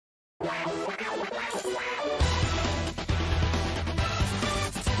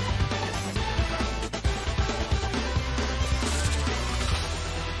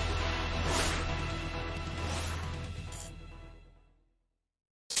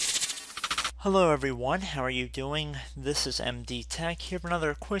Hello everyone, how are you doing? This is MD Tech here for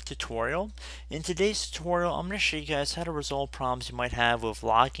another quick tutorial. In today's tutorial, I'm going to show you guys how to resolve problems you might have with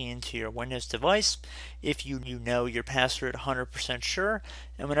logging into your Windows device if you know your password 100% sure,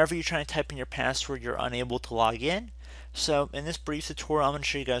 and whenever you're trying to type in your password, you're unable to log in. So in this brief tutorial, I'm going to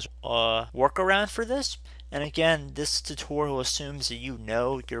show you guys a workaround for this. And again, this tutorial assumes that you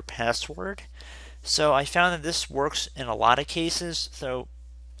know your password. So I found that this works in a lot of cases. So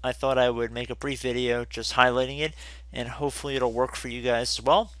I thought I would make a brief video just highlighting it, and hopefully it'll work for you guys as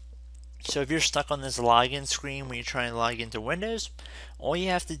well. So if you're stuck on this login screen when you're trying to log into Windows, all you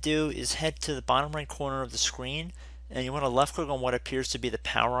have to do is head to the bottom right corner of the screen, and you want to left click on what appears to be the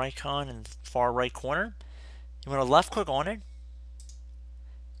power icon in the far right corner. You want to left click on it,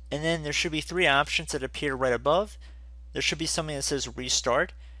 and then there should be three options that appear right above. There should be something that says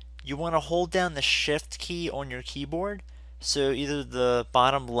restart. You want to hold down the shift key on your keyboard, so either the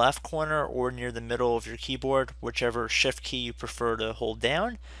bottom left corner or near the middle of your keyboard, whichever shift key you prefer to hold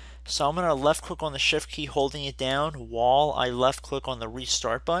down. So I'm going to left click on the shift key holding it down while I left click on the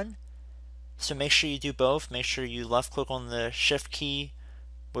restart button. So make sure you do both. Make sure you left click on the shift key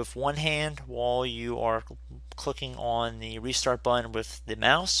with one hand while you are clicking on the restart button with the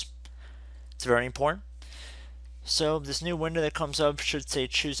mouse. It's very important. So this new window that comes up should say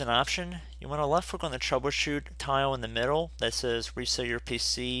choose an option. You want to left click on the troubleshoot tile in the middle that says reset your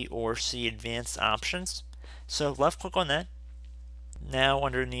PC or see advanced options. So left click on that. Now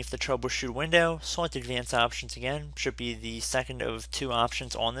underneath the troubleshoot window, select advanced options again. Should be the second of two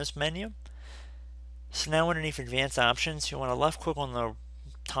options on this menu. So now underneath advanced options, you want to left click on the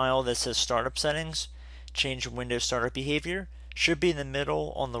tile that says startup settings. Change Windows startup behavior. Should be in the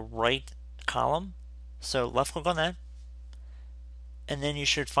middle on the right column. So left click on that, and then you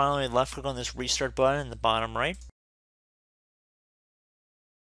should finally left click on this restart button in the bottom right.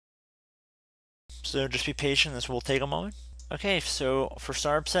 So just be patient, this will take a moment. Okay, so for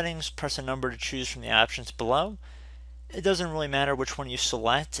startup settings, press a number to choose from the options below. It doesn't really matter which one you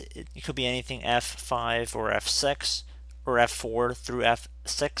select. It could be anything F5 or F6 or F4 through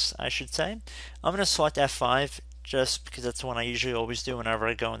F6, I should say. I'm going to select F5 just because that's the one I usually always do whenever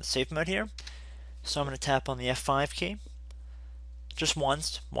I go in the safe mode here. So I'm going to tap on the F5 key. Just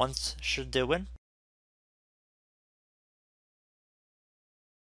once should do it.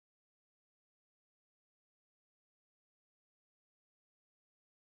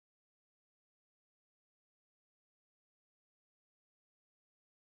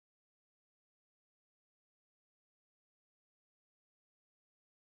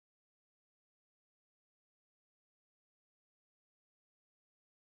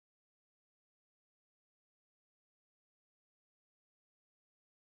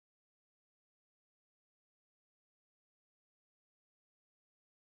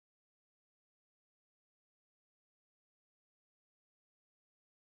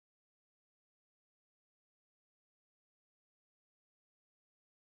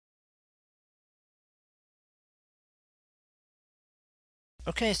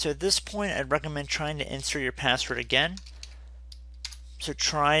 Okay, so at this point I'd recommend trying to insert your password again. So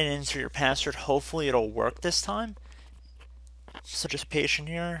try and insert your password. Hopefully it'll work this time. So just patient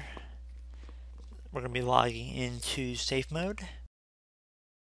here. We're going to be logging into safe mode.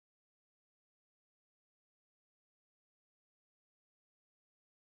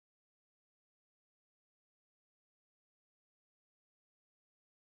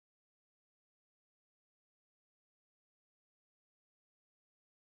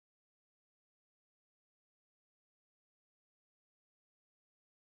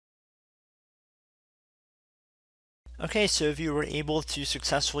 Okay, so if you were able to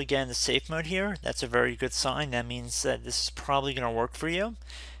successfully get into safe mode here, that's a very good sign. That means that this is probably going to work for you.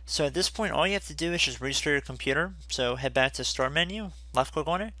 So at this point, all you have to do is just restart your computer. So head back to Start menu, left click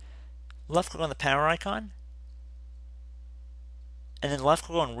on it, left click on the power icon, and then left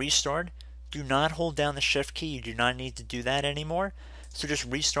click on Restart. Do not hold down the Shift key. You do not need to do that anymore. So just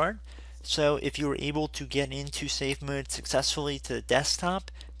restart. So if you were able to get into safe mode successfully to the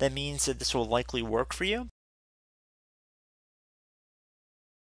desktop, that means that this will likely work for you.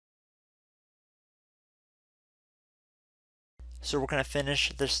 So we're going to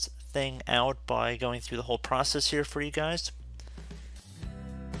finish this thing out by going through the whole process here for you guys.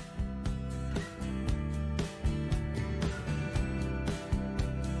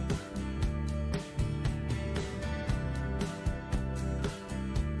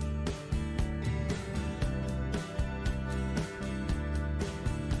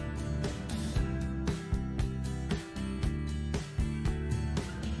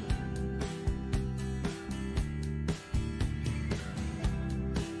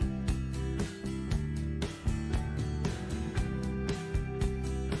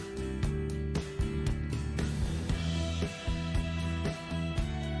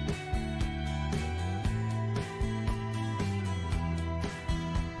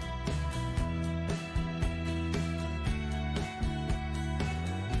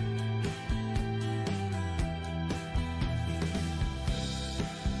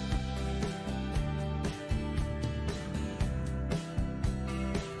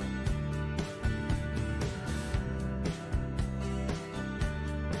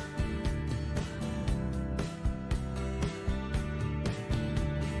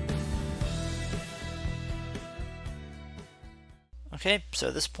 Okay, so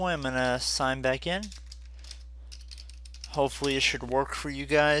at this point I'm going to sign back in. Hopefully it should work for you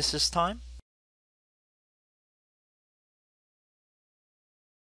guys this time.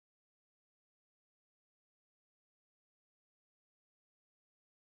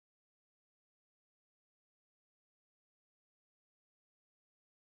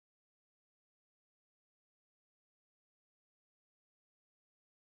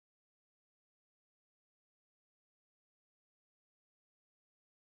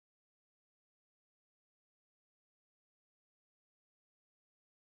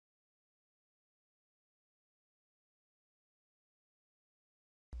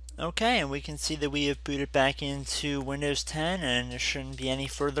 Okay, and we can see that we have booted back into Windows 10 and there shouldn't be any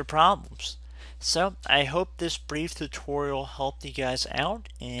further problems. So, I hope this brief tutorial helped you guys out,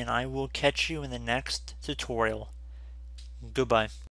 and I will catch you in the next tutorial. Goodbye.